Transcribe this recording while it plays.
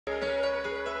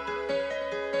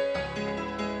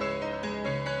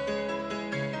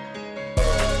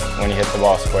when you hit the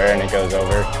ball square and it goes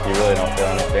over, you really don't feel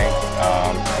anything.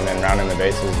 And then rounding the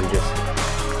bases,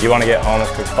 you want to get home as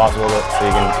quick as possible so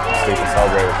you can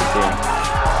celebrate with your team.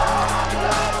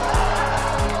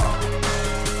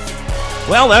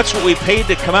 Well, that's what we paid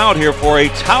to come out here for, a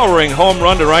towering home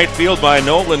run to right field by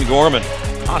Nolan Gorman,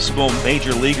 possible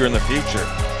major leaguer in the future.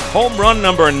 Home run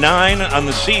number 9 on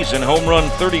the season, home run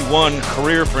 31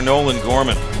 career for Nolan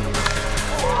Gorman.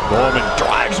 Gorman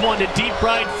drives one to deep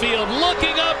right field.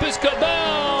 Looking up is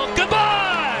Cabell.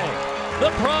 Goodbye!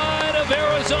 The pride of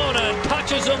Arizona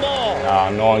touches them all.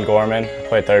 Nolan Gorman, I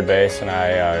play third base, and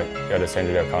I go to San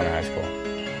Diego County High School.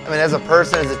 I mean, as a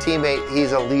person, as a teammate,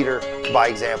 he's a leader by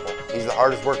example. He's the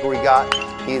hardest worker we got.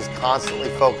 He's constantly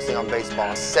focusing on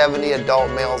baseball. 70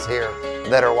 adult males here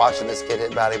that are watching this kid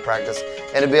hit batting practice.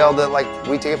 And to be able to,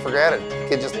 we take it for granted. The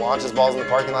kid just launches balls in the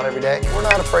parking lot every day. We're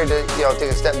not afraid to, take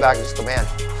a step back and just go, man,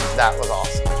 that was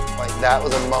awesome. That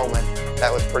was a moment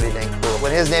that was pretty dang cool.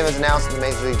 When his name is announced in the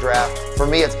Major League Draft, for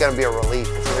me, it's going to be a relief.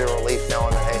 It's going to be a relief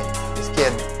knowing that, hey, this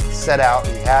kid set out,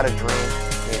 he had a dream,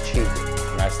 and he achieved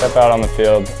it. When I step out on the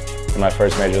field for my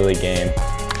first Major League game,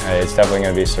 it's definitely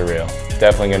going to be surreal.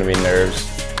 Definitely going to be nerves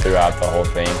throughout the whole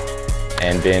thing,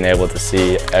 and being able to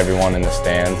see everyone in the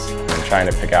stands and trying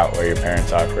to pick out where your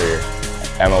parents are for your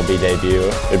MLB debut.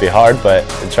 It'd be hard, but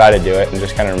try to do it and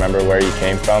just kind of remember where you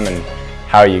came from and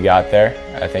how you got there.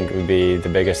 I think would be the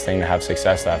biggest thing to have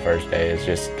success that first day, is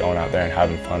just going out there and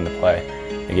having fun to play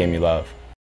the game you love.